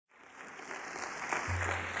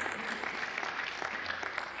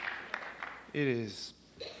It is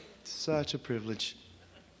such a privilege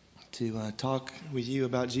to talk with you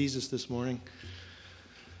about Jesus this morning,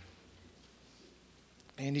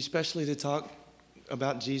 and especially to talk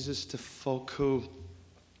about Jesus to folk who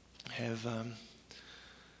have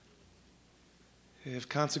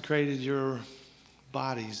consecrated your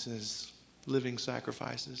bodies as living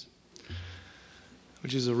sacrifices,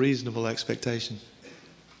 which is a reasonable expectation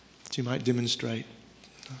that you might demonstrate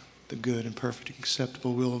the good and perfect and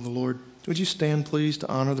acceptable will of the Lord. Would you stand, please, to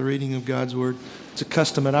honor the reading of God's Word? It's a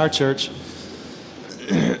custom at our church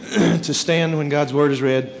to stand when God's Word is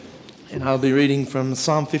read, and I'll be reading from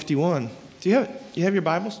Psalm 51. Do you have it? You have your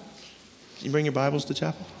Bibles? Can you bring your Bibles to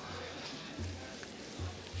chapel?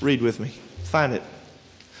 Read with me. Find it.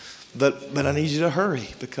 But I need you to hurry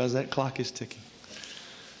because that clock is ticking.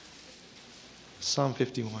 Psalm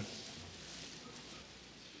 51.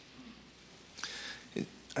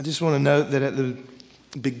 I just want to note that at the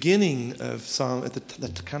beginning of Psalm, at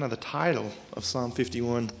the kind of the title of Psalm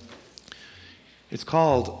 51, it's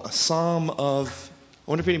called a Psalm of,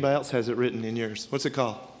 I wonder if anybody else has it written in yours. What's it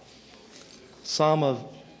called? Psalm of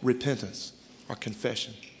repentance or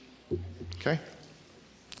confession. Okay?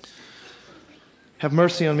 Have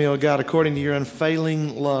mercy on me, O God, according to your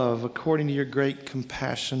unfailing love, according to your great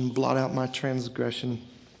compassion, blot out my transgression.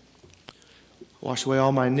 Wash away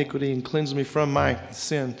all my iniquity and cleanse me from my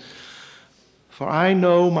sin. For I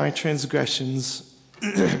know my transgressions,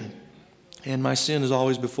 and my sin is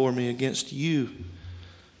always before me. Against you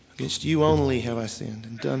only have I sinned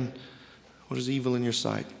and done what is evil in your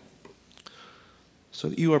sight. So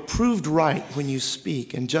that you are proved right when you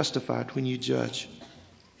speak and justified when you judge.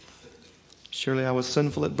 Surely I was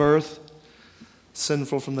sinful at birth,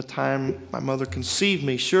 sinful from the time my mother conceived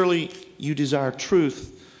me. Surely you desire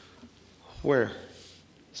truth. Where?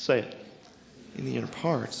 Say it. In the inner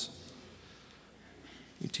parts.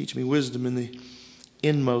 You teach me wisdom in the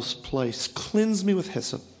inmost place. Cleanse me with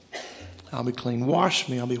hyssop. I'll be clean. Wash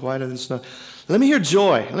me. I'll be whiter than snow. Let me hear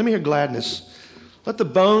joy. Let me hear gladness. Let the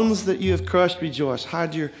bones that you have crushed rejoice.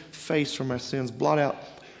 Hide your face from my sins. Blot out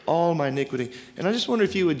all my iniquity. And I just wonder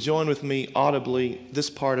if you would join with me audibly this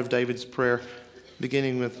part of David's prayer,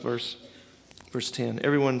 beginning with verse 10.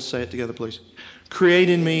 Everyone say it together, please. Create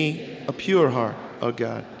in me a pure heart, O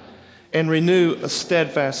God, and renew a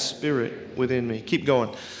steadfast spirit within me. Keep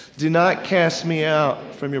going. Do not cast me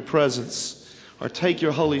out from your presence or take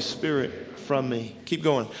your Holy Spirit from me. Keep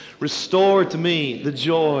going. Restore to me the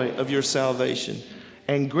joy of your salvation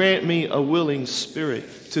and grant me a willing spirit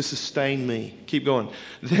to sustain me. Keep going.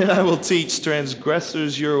 Then I will teach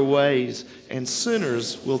transgressors your ways and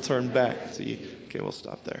sinners will turn back to you. Okay, we'll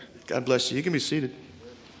stop there. God bless you. You can be seated.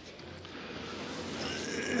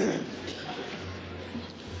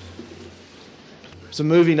 There's a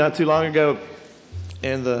movie not too long ago,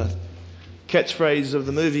 and the catchphrase of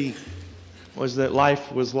the movie was that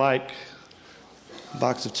life was like a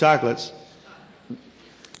box of chocolates.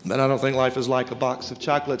 But I don't think life is like a box of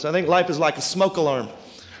chocolates. I think life is like a smoke alarm.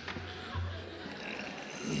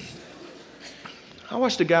 I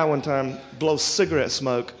watched a guy one time blow cigarette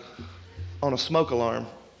smoke on a smoke alarm,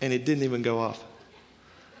 and it didn't even go off.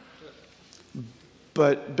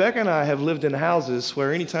 But Becca and I have lived in houses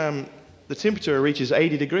where anytime the temperature reaches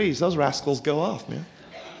 80 degrees, those rascals go off, man.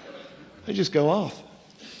 They just go off.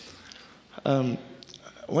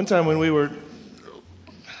 One time when we were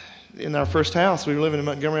in our first house, we were living in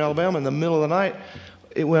Montgomery, Alabama, in the middle of the night,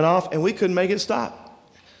 it went off and we couldn't make it stop.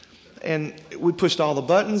 And we pushed all the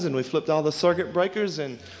buttons and we flipped all the circuit breakers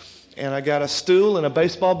and I got a stool and a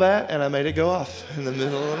baseball bat and I made it go off in the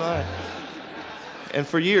middle of the night. And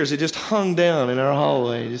for years, it just hung down in our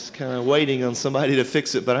hallway, just kind of waiting on somebody to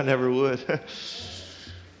fix it, but I never would.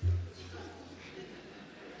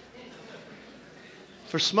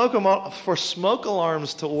 For smoke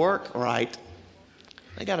alarms to work right,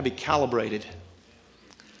 they got to be calibrated.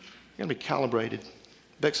 They got to be calibrated.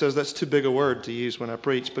 Beck says that's too big a word to use when I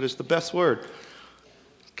preach, but it's the best word.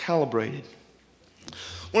 Calibrated.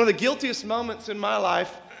 One of the guiltiest moments in my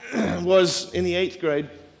life was in the 8th grade.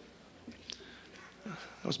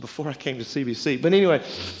 That was before I came to CBC. But anyway,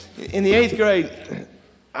 in the 8th grade,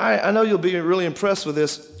 I know you'll be really impressed with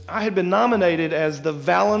this. I had been nominated as the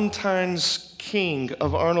Valentine's King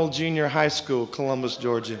of Arnold Junior High School, Columbus,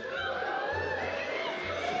 Georgia.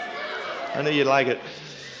 I knew you'd like it.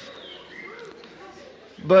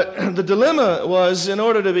 But the dilemma was, in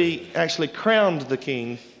order to be actually crowned the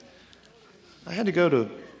king, I had to go to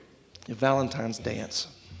a Valentine's dance.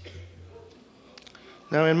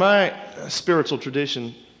 Now, in my spiritual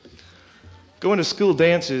tradition, going to school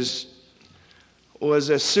dances was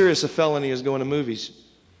as serious a felony as going to movies.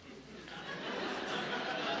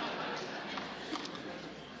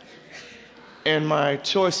 And my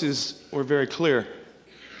choices were very clear.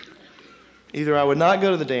 Either I would not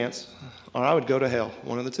go to the dance, or I would go to hell.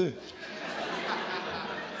 One of the two.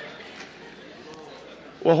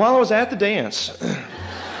 Well, while I was at the dance,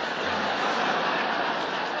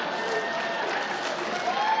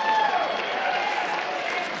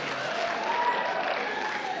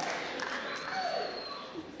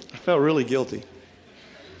 I felt really guilty.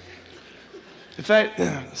 In fact,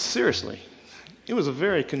 seriously, it was a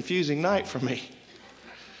very confusing night for me.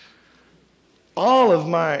 All of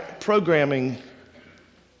my programming,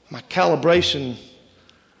 my calibration,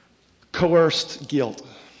 coerced guilt.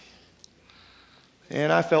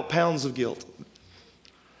 And I felt pounds of guilt.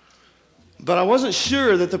 But I wasn't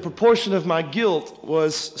sure that the proportion of my guilt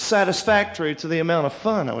was satisfactory to the amount of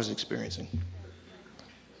fun I was experiencing.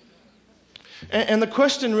 And the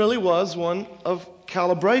question really was one of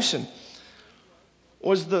calibration.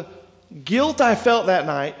 Was the guilt I felt that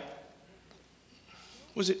night,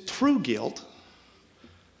 was it true guilt?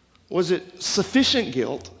 Was it sufficient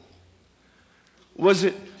guilt? Was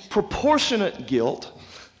it proportionate guilt?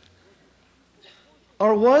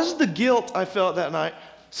 Or was the guilt I felt that night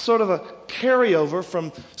sort of a carryover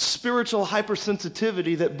from spiritual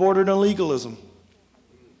hypersensitivity that bordered on legalism?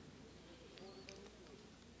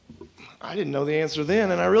 I didn't know the answer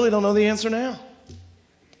then, and I really don't know the answer now.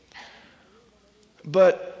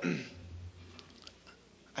 But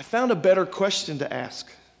I found a better question to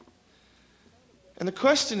ask. And the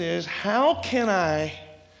question is, how can I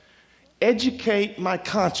educate my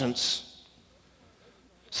conscience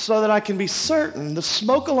so that I can be certain the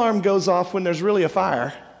smoke alarm goes off when there's really a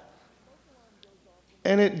fire,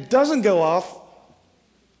 and it doesn't go off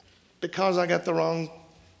because I got the wrong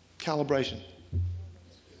calibration?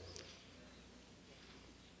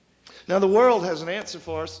 Now, the world has an answer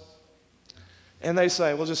for us, and they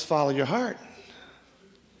say, well, just follow your heart.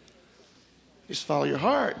 Just follow your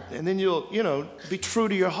heart, and then you'll, be true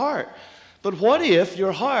to your heart. But what if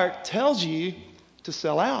your heart tells you to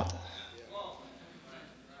sell out?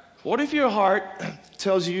 What if your heart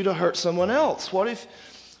tells you to hurt someone else? What if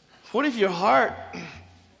your heart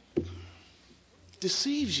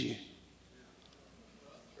deceives you?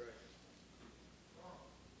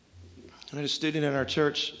 I had a student in our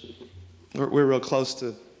church. We're real close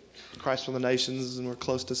to Christ for the Nations, and we're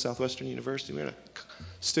close to Southwestern University. We had a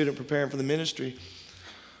student preparing for the ministry.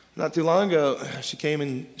 Not too long ago, she came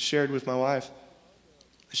and shared with my wife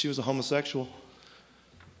that she was a homosexual.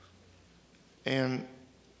 And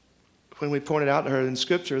when we pointed out to her in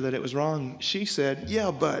Scripture that it was wrong, she said,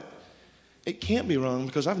 yeah, but it can't be wrong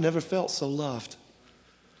because I've never felt so loved.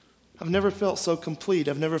 I've never felt so complete.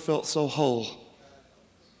 I've never felt so whole.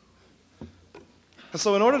 And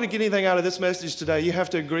so in order to get anything out of this message today, you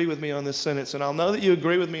have to agree with me on this sentence. And I'll know that you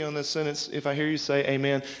agree with me on this sentence if I hear you say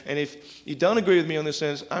amen. And if you don't agree with me on this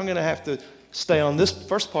sentence, I'm going to have to stay on this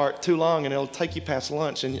first part too long, and it'll take you past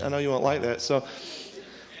lunch. And I know you won't like that. So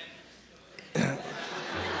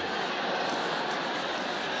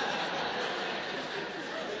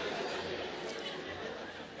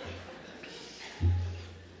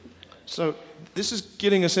this is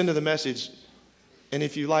getting us into the message. And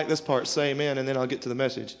if you like this part, say amen, and then I'll get to the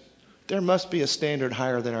message. There must be a standard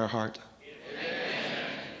higher than our heart.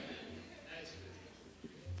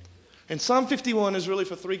 And Psalm 51 is really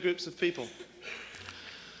for three groups of people.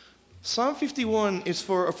 Psalm 51 is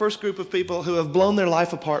for a first group of people who have blown their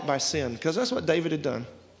life apart by sin, because that's what David had done.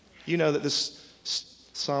 You know that this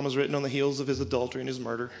psalm was written on the heels of his adultery and his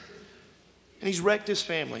murder. And he's wrecked his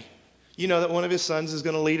family. You know that one of his sons is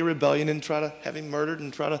going to lead a rebellion and try to have him murdered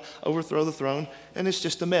and try to overthrow the throne. And it's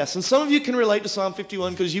just a mess. And some of you can relate to Psalm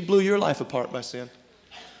 51 because you blew your life apart by sin.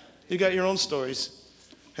 You got your own stories.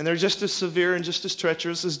 And they're just as severe and just as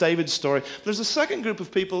treacherous as David's story. There's a second group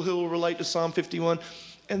of people who will relate to Psalm 51.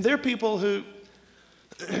 And they're people who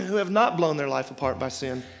have not blown their life apart by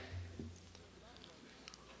sin.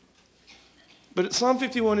 But Psalm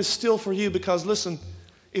 51 is still for you because, listen,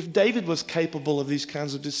 if David was capable of these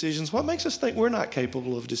kinds of decisions, what makes us think we're not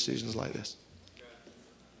capable of decisions like this?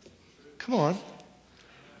 Come on.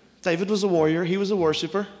 David was a warrior. He was a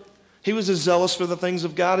worshiper. He was as zealous for the things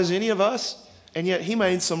of God as any of us. And yet he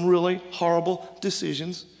made some really horrible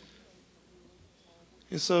decisions.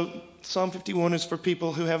 And so Psalm 51 is for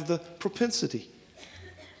people who have the propensity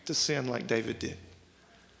to sin like David did.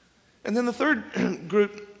 And then the third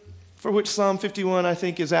group for which Psalm 51 I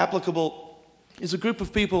think is applicable is a group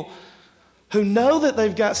of people who know that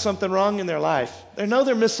they've got something wrong in their life. They know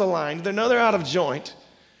they're misaligned. They know they're out of joint.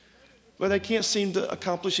 But they can't seem to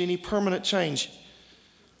accomplish any permanent change.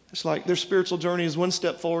 It's like their spiritual journey is one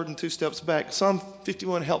step forward and two steps back. Psalm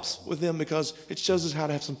 51 helps with them because it shows us how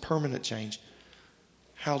to have some permanent change.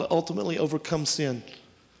 how to ultimately overcome sin.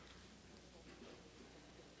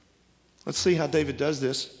 Let's see how David does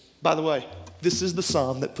this. By the way, this is the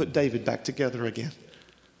psalm that put David back together again.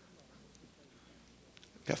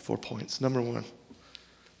 Got 4 points. Number 1,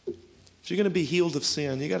 if you're going to be healed of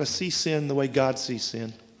sin, you got to see sin the way God sees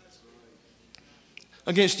sin.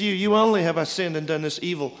 Against you only have I sinned and done this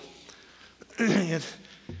evil in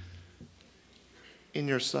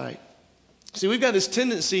your sight. See, we've got this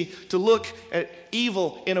tendency to look at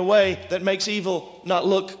evil in a way that makes evil not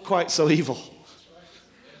look quite so evil.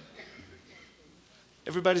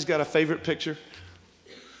 Everybody's got a favorite picture.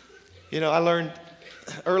 I learned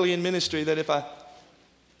early in ministry that if I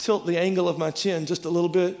tilt the angle of my chin just a little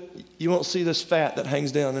bit, you won't see this fat that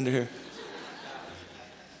hangs down under here.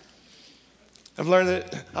 I've learned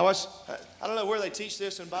that I don't know where they teach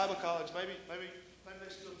this in Bible college. Maybe they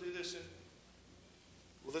still do this in.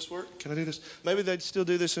 Will this work? Can I do this? Maybe they still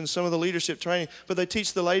do this in some of the leadership training, but they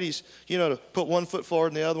teach the ladies, to put one foot forward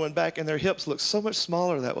and the other one back, and their hips look so much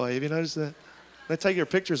smaller that way. Have you noticed that? They take your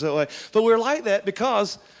pictures that way. But we're like that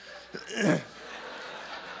because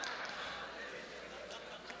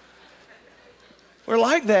we're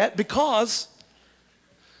like that because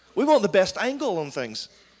we want the best angle on things.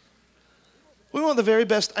 We want the very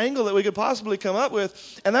best angle that we could possibly come up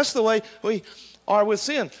with, and that's the way we are with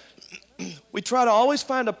sin. We try to always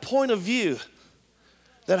find a point of view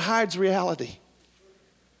that hides reality.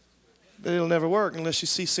 But it'll never work unless you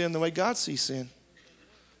see sin the way God sees sin.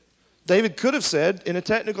 David could have said, in a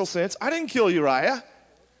technical sense, I didn't kill Uriah.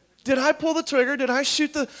 Did I pull the trigger? Did I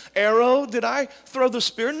shoot the arrow? Did I throw the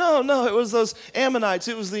spear? No, it was those Ammonites.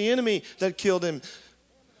 It was the enemy that killed him.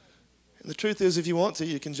 And the truth is, if you want to,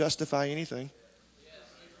 you can justify anything.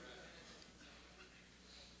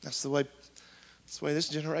 That's the way this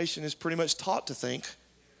generation is pretty much taught to think.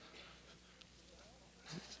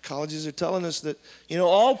 Colleges are telling us that,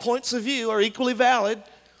 all points of view are equally valid.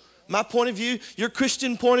 My point of view, your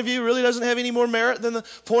Christian point of view really doesn't have any more merit than the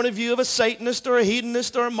point of view of a Satanist or a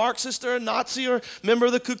hedonist or a Marxist or a Nazi or a member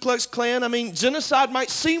of the Ku Klux Klan. I mean, genocide might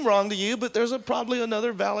seem wrong to you, but there's probably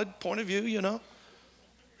another valid point of view,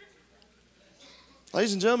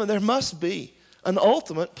 Ladies and gentlemen, there must be an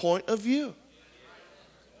ultimate point of view.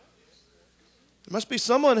 There must be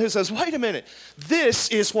someone who says, wait a minute, this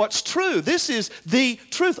is what's true. This is the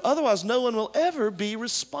truth. Otherwise, no one will ever be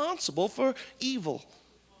responsible for evil.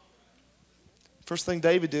 First thing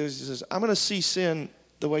David does is he says, I'm going to see sin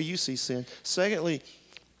the way you see sin. Secondly,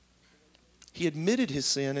 he admitted his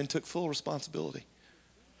sin and took full responsibility.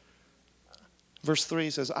 Verse 3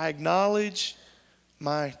 says, I acknowledge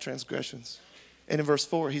my transgressions. And in verse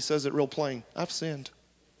 4, he says it real plain. I've sinned.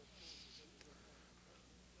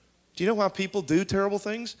 Do you know why people do terrible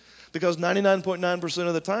things? Because 99.9%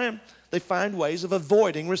 of the time, they find ways of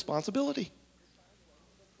avoiding responsibility.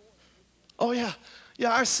 Oh, yeah,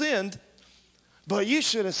 I sinned. But you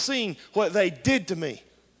should have seen what they did to me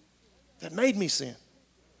that made me sin.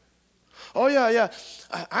 Oh, yeah,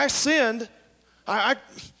 I sinned. I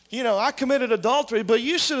committed adultery, but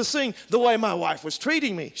you should have seen the way my wife was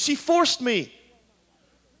treating me. She forced me.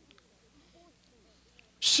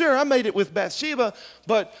 Sure, I made it with Bathsheba,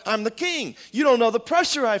 but I'm the king. You don't know the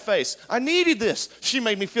pressure I face. I needed this. She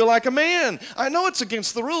made me feel like a man. I know it's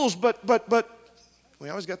against the rules, but we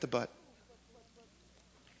always got the but.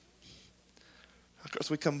 Of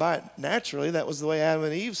course, we come by it naturally. That was the way Adam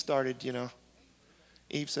and Eve started,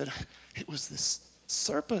 Eve said, it was this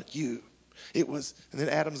serpent you. And then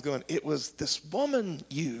Adam's going, it was this woman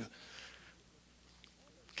you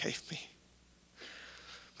gave me.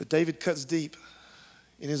 But David cuts deep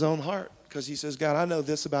in his own heart because he says, God, I know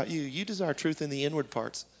this about you. You desire truth in the inward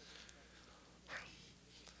parts.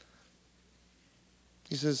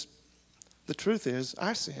 He says, the truth is,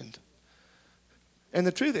 I sinned. And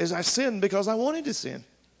the truth is, I sinned because I wanted to sin.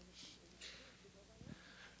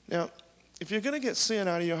 Now, if you're going to get sin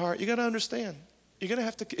out of your heart, you got to understand. You're going to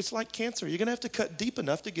have to, it's like cancer. You're going to have to cut deep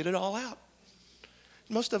enough to get it all out.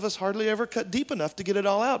 Most of us hardly ever cut deep enough to get it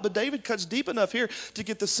all out. But David cuts deep enough here to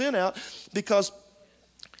get the sin out because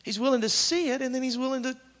he's willing to see it, and then he's willing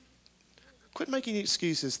to quit making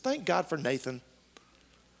excuses. Thank God for Nathan.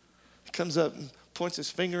 He comes up and points his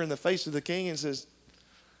finger in the face of the king and says,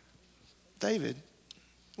 David,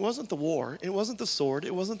 it wasn't the war. It wasn't the sword.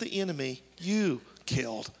 It wasn't the enemy. You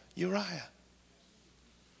killed Uriah.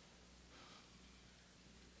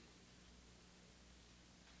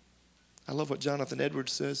 I love what Jonathan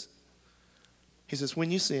Edwards says. He says,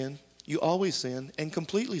 when you sin, you always sin and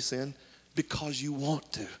completely sin because you want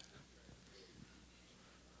to.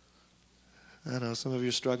 I know some of you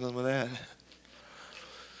are struggling with that.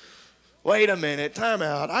 Wait a minute, time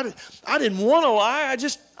out. I didn't want to lie.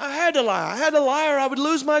 I had to lie. I had to lie or I would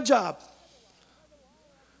lose my job.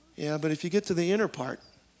 Yeah, but if you get to the inner part,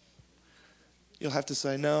 you'll have to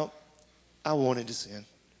say, no, I wanted to sin.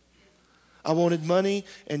 I wanted money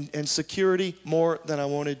and security more than I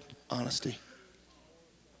wanted honesty.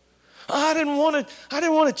 I didn't want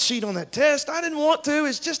to cheat on that test. I didn't want to.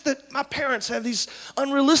 It's just that my parents have these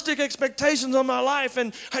unrealistic expectations on my life,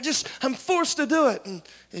 and I'm forced to do it. And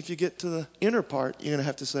if you get to the inner part, you're going to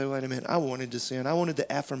have to say, wait a minute, I wanted to sin. I wanted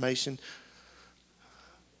the affirmation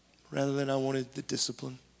rather than I wanted the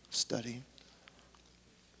discipline, study.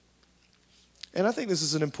 And I think this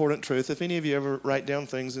is an important truth. If any of you ever write down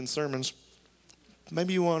things in sermons,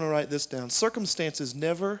 maybe you want to write this down. Circumstances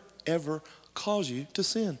never, ever cause you to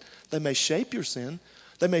sin. They may shape your sin.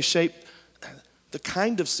 They may shape the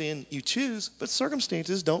kind of sin you choose, but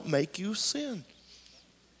circumstances don't make you sin.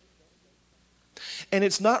 And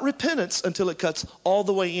it's not repentance until it cuts all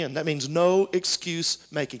the way in. That means no excuse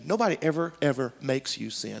making. Nobody ever, ever makes you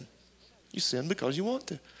sin. You sin because you want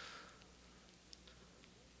to.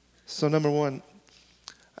 So number one,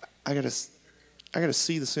 I gotta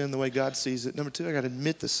see the sin the way God sees it. Number two, I gotta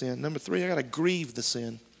admit the sin. Number three, I gotta grieve the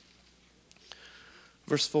sin.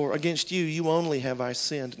 Verse 4, against you, you only have I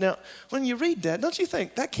sinned. Now, when you read that, don't you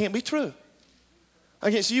think that can't be true?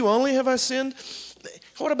 Against you only have I sinned?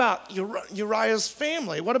 What about Uriah's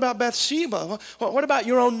family? What about Bathsheba? What about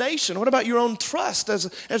your own nation? What about your own trust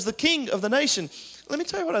as the king of the nation? Let me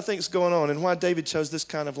tell you what I think is going on and why David chose this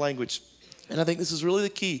kind of language. And I think this is really the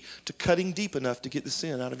key to cutting deep enough to get the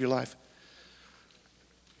sin out of your life.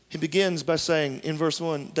 He begins by saying, in verse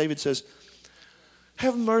 1, David says,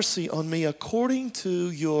 have mercy on me according to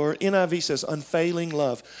your, NIV says, unfailing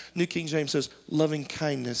love. New King James says, loving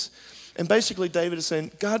kindness. And basically David is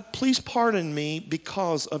saying, God, please pardon me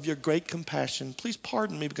because of your great compassion. Please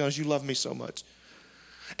pardon me because you love me so much.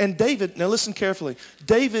 And David, now listen carefully,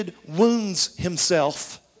 David wounds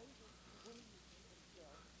himself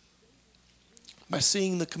by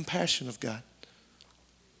seeing the compassion of God.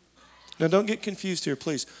 Now don't get confused here,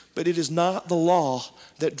 please. But it is not the law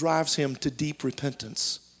that drives him to deep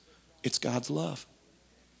repentance. It's God's love.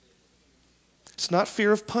 It's not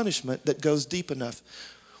fear of punishment that goes deep enough.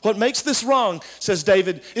 What makes this wrong, says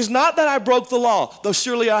David, is not that I broke the law, though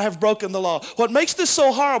surely I have broken the law. What makes this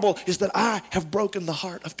so horrible is that I have broken the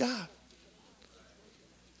heart of God.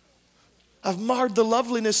 I've marred the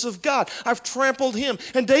loveliness of God. I've trampled him.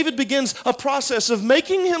 And David begins a process of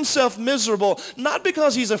making himself miserable, not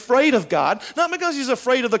because he's afraid of God, not because he's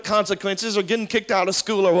afraid of the consequences or getting kicked out of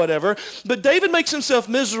school or whatever, but David makes himself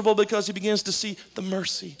miserable because he begins to see the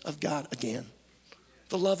mercy of God again,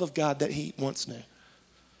 the love of God that he once knew.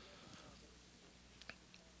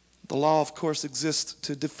 The law, of course, exists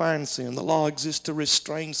to define sin. The law exists to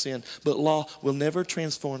restrain sin, but law will never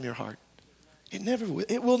transform your heart. It never will.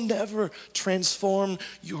 It will never transform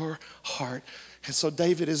your heart. And so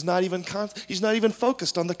David is he's not even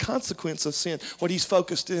focused on the consequence of sin. What he's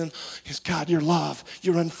focused in is, God, your love,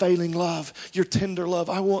 your unfailing love, your tender love.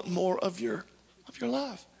 I want more of your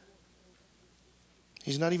love.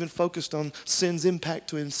 He's not even focused on sin's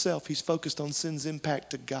impact to himself. He's focused on sin's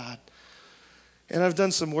impact to God. And I've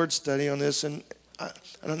done some word study on this, and I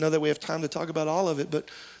don't know that we have time to talk about all of it, but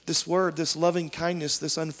this word, this loving kindness,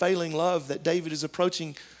 this unfailing love that David is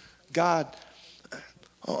approaching God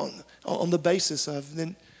on the basis of,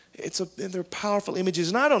 then they're powerful images.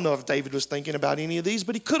 And I don't know if David was thinking about any of these,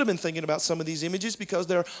 but he could have been thinking about some of these images because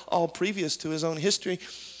they're all previous to his own history.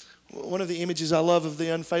 One of the images I love of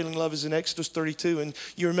the unfailing love is in Exodus 32. And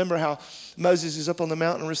you remember how Moses is up on the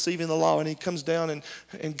mountain receiving the law, and he comes down,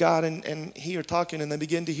 and God and he are talking, and they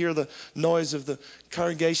begin to hear the noise of the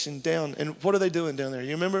congregation down. And what are they doing down there?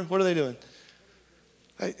 You remember? What are they doing?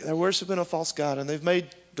 They're worshiping a false god, and they've made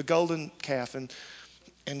the golden calf.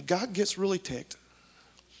 And God gets really ticked.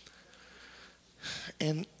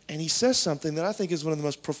 And he says something that I think is one of the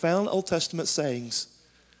most profound Old Testament sayings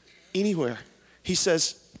anywhere. He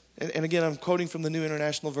says, and again, I'm quoting from the New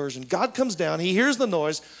International Version. God comes down, he hears the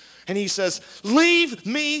noise, and he says, leave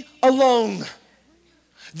me alone,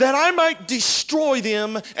 that I might destroy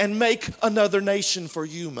them and make another nation for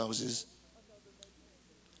you, Moses.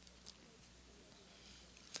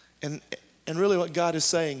 And really what God is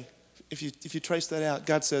saying, if you trace that out,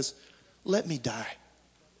 God says, let me die.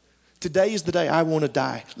 Today is the day I want to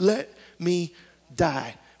die. Let me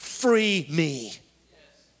die. Free me.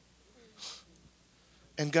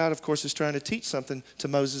 And God, of course, is trying to teach something to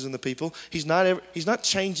Moses and the people. He's not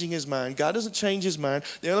changing his mind. God doesn't change his mind.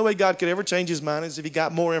 The only way God could ever change his mind is if he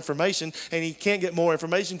got more information, and he can't get more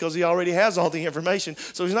information because he already has all the information.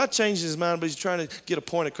 So he's not changing his mind, but he's trying to get a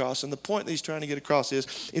point across. And the point that he's trying to get across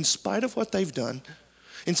is, in spite of what they've done,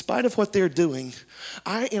 in spite of what they're doing,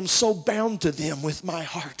 I am so bound to them with my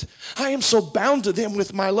heart. I am so bound to them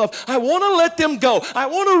with my love. I want to let them go. I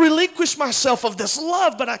want to relinquish myself of this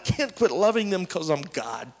love, but I can't quit loving them because I'm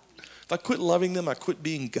God. If I quit loving them, I quit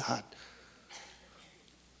being God.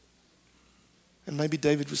 And maybe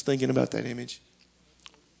David was thinking about that image.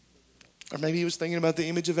 Or maybe he was thinking about the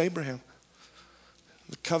image of Abraham.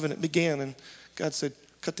 The covenant began, and God said,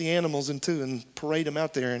 cut the animals in two and parade them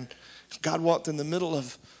out there. And God walked in the middle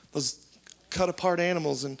of those cut apart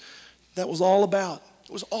animals, and that was all about.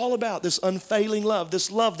 It was all about this unfailing love,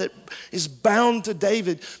 this love that is bound to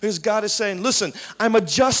David, because God is saying, listen, I'm a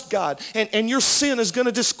just God, and your sin is going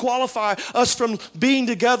to disqualify us from being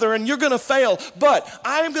together, and you're going to fail. But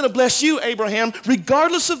I am going to bless you, Abraham,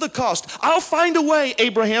 regardless of the cost. I'll find a way,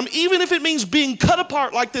 Abraham, even if it means being cut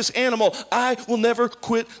apart like this animal. I will never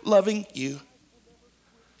quit loving you.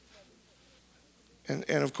 And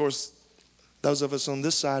of course, those of us on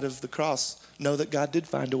this side of the cross know that God did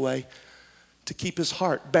find a way to keep his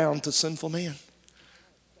heart bound to sinful man.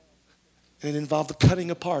 And it involved the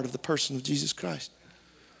cutting apart of the person of Jesus Christ.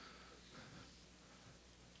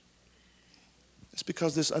 It's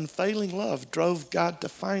because this unfailing love drove God to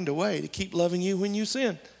find a way to keep loving you when you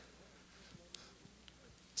sin.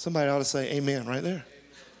 Somebody ought to say amen right there.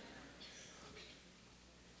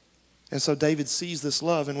 And so David sees this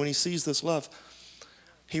love, and when he sees this love,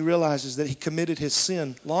 he realizes that he committed his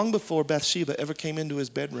sin long before Bathsheba ever came into his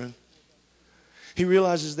bedroom. He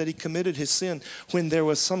realizes that he committed his sin when there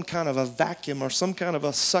was some kind of a vacuum or some kind of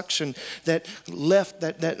a suction that left,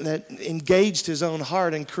 that engaged his own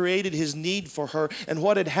heart and created his need for her. And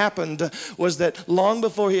what had happened was that long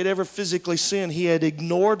before he had ever physically sinned, he had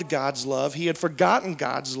ignored God's love. He had forgotten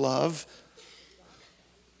God's love.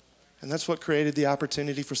 And that's what created the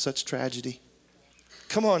opportunity for such tragedy.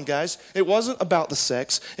 Come on, guys. It wasn't about the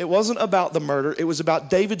sex. It wasn't about the murder. It was about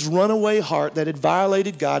David's runaway heart that had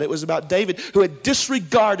violated God. It was about David who had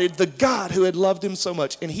disregarded the God who had loved him so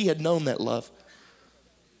much, and he had known that love.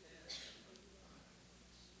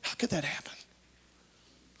 How could that happen?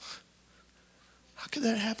 How could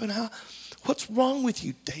that happen? What's wrong with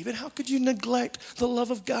you, David? How could you neglect the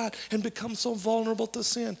love of God and become so vulnerable to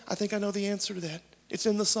sin? I think I know the answer to that. It's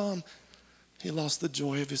in the Psalm. He lost the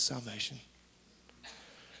joy of his salvation.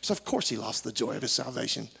 So of course he lost the joy of his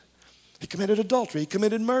salvation. He committed adultery. He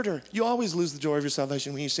committed murder. You always lose the joy of your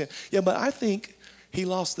salvation when you sin. Yeah, but I think he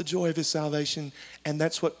lost the joy of his salvation, and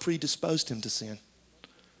that's what predisposed him to sin.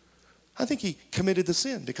 I think he committed the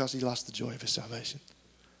sin because he lost the joy of his salvation.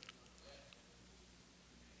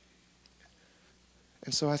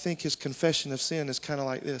 And so I think his confession of sin is kind of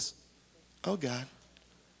like this. Oh, God,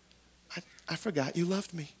 I forgot you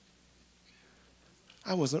loved me.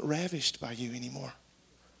 I wasn't ravished by you anymore.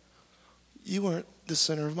 You weren't the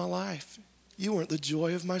center of my life. You weren't the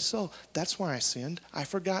joy of my soul. That's why I sinned. I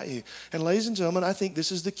forgot you. And ladies and gentlemen, I think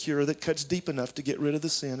this is the cure that cuts deep enough to get rid of the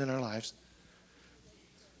sin in our lives.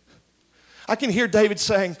 I can hear David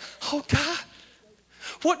saying, oh God,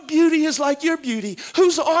 what beauty is like your beauty?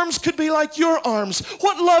 Whose arms could be like your arms?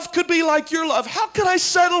 What love could be like your love? How could I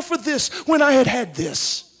settle for this when I had had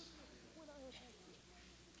this?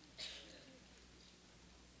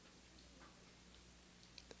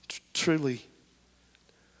 Truly,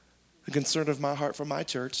 the concern of my heart for my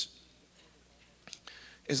church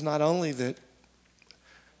is not only that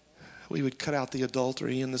we would cut out the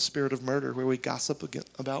adultery and the spirit of murder where we gossip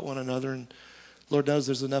about one another, and Lord knows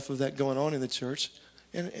there's enough of that going on in the church,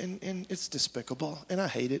 and it's despicable, and I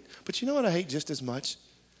hate it. But you know what I hate just as much?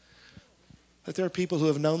 That there are people who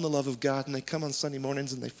have known the love of God, and they come on Sunday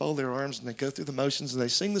mornings and they fold their arms and they go through the motions and they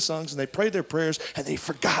sing the songs and they pray their prayers, and they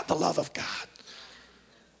forgot the love of God.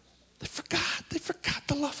 They forgot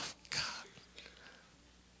the love of God.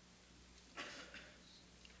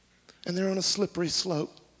 And they're on a slippery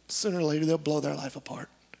slope. Sooner or later, they'll blow their life apart.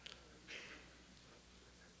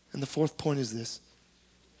 And the fourth point is this.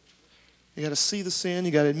 You got to see the sin,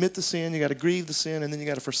 you got to admit the sin, you got to grieve the sin, and then you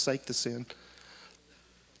got to forsake the sin.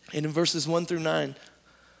 And in verses 1 through 9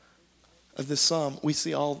 of this psalm, we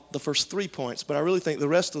see all the first 3 points, but I really think the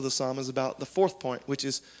rest of the psalm is about the fourth point, which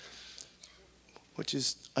is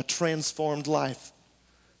a transformed life.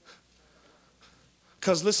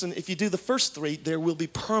 Because listen, if you do the first 3, there will be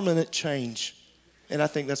permanent change. And I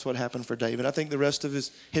think that's what happened for David. I think the rest of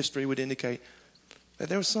his history would indicate that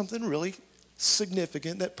there was something really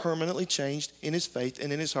significant that permanently changed in his faith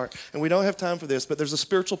and in his heart. And we don't have time for this, but there's a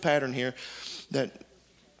spiritual pattern here that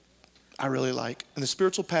I really like. And the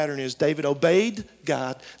spiritual pattern is David obeyed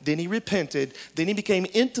God, then he repented, then he became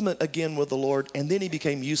intimate again with the Lord, and then he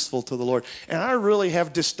became useful to the Lord. And I really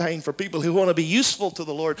have disdain for people who want to be useful to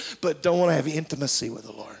the Lord but don't want to have intimacy with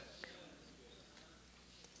the Lord.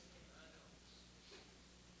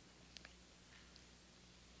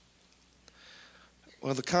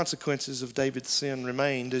 Well, the consequences of David's sin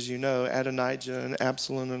remained, as you know, Adonijah and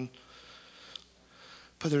Absalom.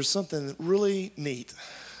 But there's something really neat.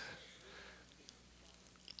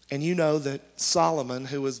 And you know that Solomon,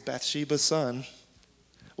 who was Bathsheba's son,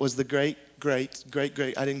 was the great, I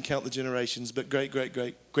didn't count the generations, but great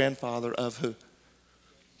grandfather of who?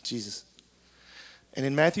 Jesus. And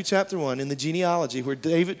in Matthew chapter 1, in the genealogy,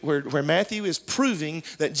 where Matthew is proving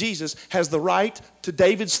that Jesus has the right to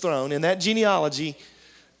David's throne, in that genealogy,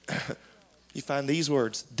 you find these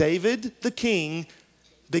words: David the king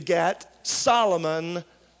begat Solomon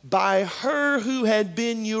by her who had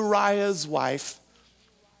been Uriah's wife.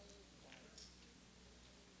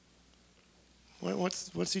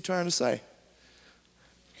 What's he trying to say?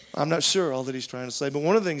 I'm not sure all that he's trying to say, but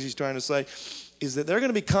one of the things he's trying to say is that there are going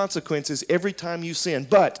to be consequences every time you sin,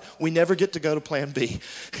 but we never get to go to plan B.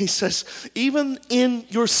 He says, even in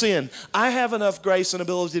your sin, I have enough grace and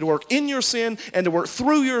ability to work in your sin and to work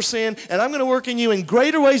through your sin, and I'm going to work in you in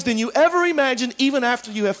greater ways than you ever imagined, even after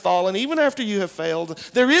you have fallen, even after you have failed.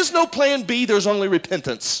 There is no plan B, there's only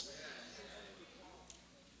repentance.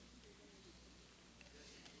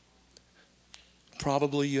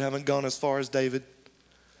 Probably you haven't gone as far as David.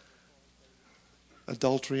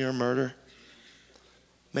 Adultery or murder.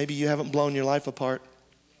 Maybe you haven't blown your life apart.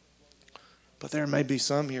 But there may be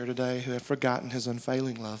some here today who have forgotten his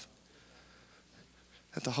unfailing love.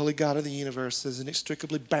 That the holy God of the universe has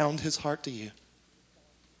inextricably bound his heart to you.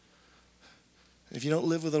 If you don't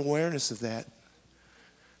live with an awareness of that,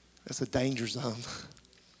 that's a danger zone.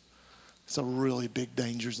 It's a really big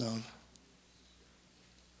danger zone.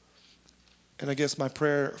 And I guess my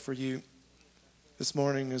prayer for you this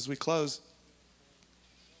morning as we close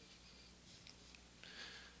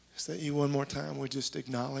is that you one more time would just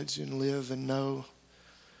acknowledge and live and know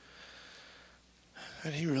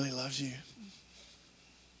that he really loves you.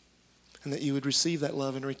 And that you would receive that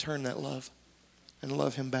love and return that love and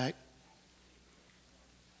love him back.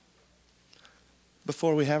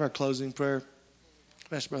 Before we have our closing prayer,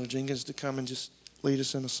 I ask Brother Jenkins to come and just lead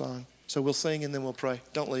us in a song. So we'll sing and then we'll pray.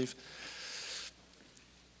 Don't leave.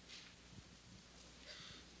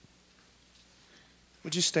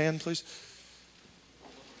 Would you stand, please?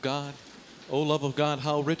 God, oh love of God,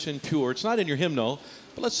 how rich and pure. It's not in your hymnal,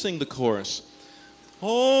 but let's sing the chorus.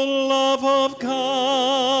 Oh love of God,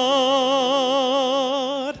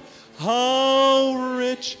 how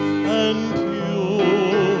rich and pure,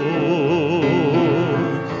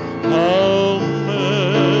 how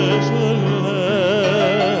measureless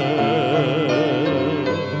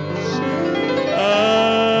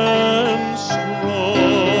and strong,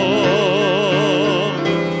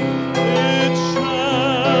 it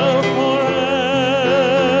shall forevermore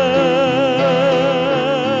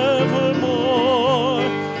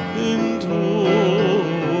endure.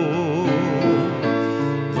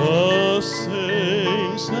 The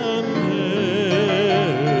saints and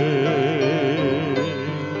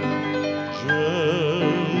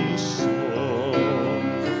angels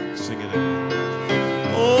song. Sing it again.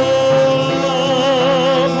 Oh,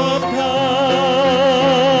 love of God,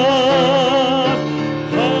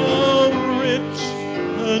 how rich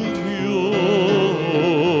and pure,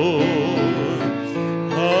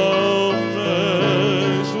 how measureless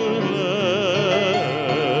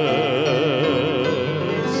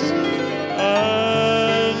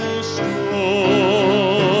and strong,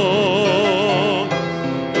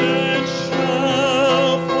 it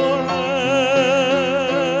shall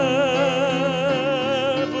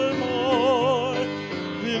forevermore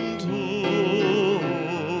endure.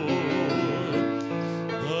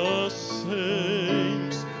 The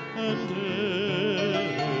saints and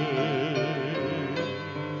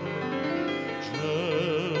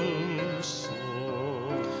angels song.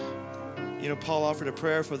 You know, Paul offered a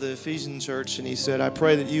prayer for the Ephesian church, and he said, I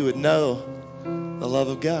pray that you would know the love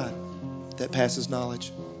of God that passes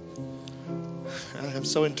knowledge. I'm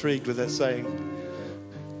so intrigued with that saying.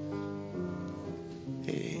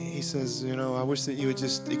 He says, you know, I wish that you would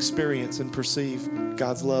just experience and perceive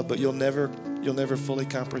God's love, but you'll never fully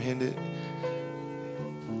comprehend it.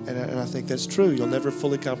 And I think that's true. You'll never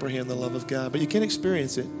fully comprehend the love of God, but you can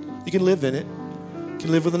experience it. You can live in it. You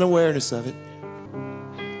can live with an awareness of it.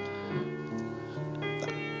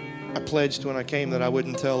 I pledged when I came that I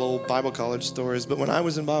wouldn't tell old Bible college stories, but when I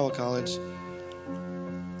was in Bible college,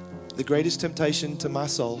 the greatest temptation to my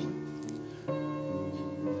soul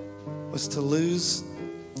was to lose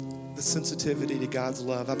the sensitivity to God's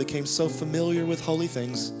love. I became so familiar with holy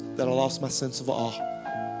things that I lost my sense of awe.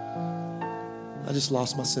 I just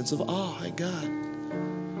lost my sense of awe at God.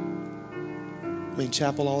 I mean,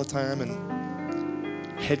 chapel all the time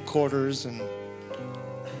and headquarters, and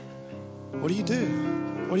what do you do?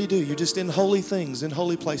 What do you do? You're just in holy things, in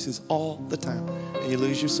holy places all the time, and you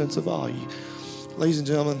lose your sense of awe. Ladies and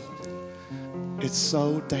gentlemen, it's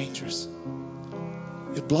so dangerous.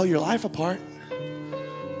 It'll blow your life apart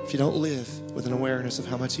if you don't live with an awareness of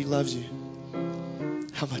how much He loves you.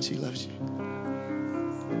 How much He loves you.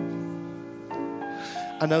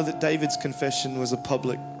 I know that David's confession was a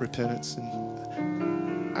public repentance,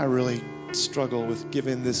 and I really struggle with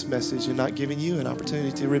giving this message and not giving you an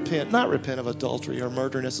opportunity to repent. Not repent of adultery or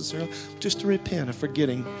murder necessarily, but just to repent of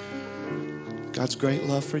forgetting God's great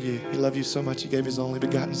love for you. He loved you so much He gave His only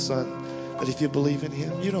begotten Son, that if you believe in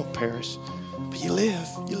Him, you don't perish, but you live,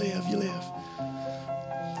 you live, you live.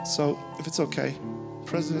 So if it's okay,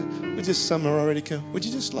 President, we just, some are already come. Would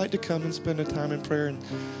you just like to come and spend a time in prayer, and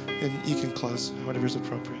you can close, whatever's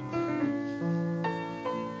appropriate.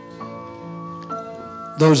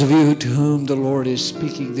 Those of you to whom the Lord is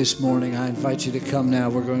speaking this morning, I invite you to come now.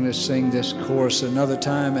 We're going to sing this chorus another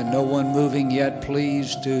time, and no one moving yet,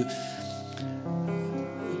 please, to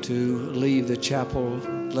leave the chapel.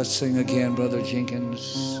 Let's sing again, Brother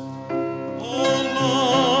Jenkins.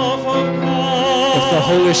 If the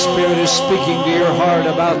Holy Spirit is speaking to your heart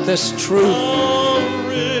about this truth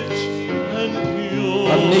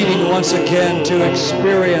of needing once again to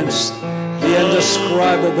experience the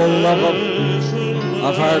indescribable love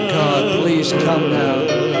of our God, please come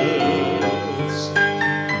now.